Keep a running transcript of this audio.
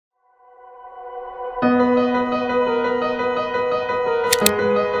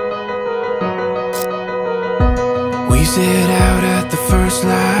We set out at the first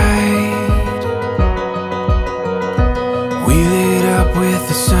light. We lit up with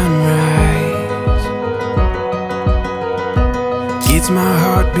the sunrise. Gets my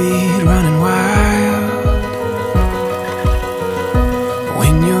heartbeat running wild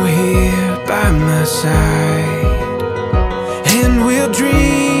when you're here by my side. And we'll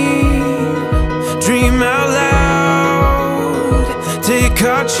dream out loud. Take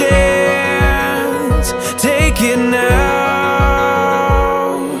our chance, take it now.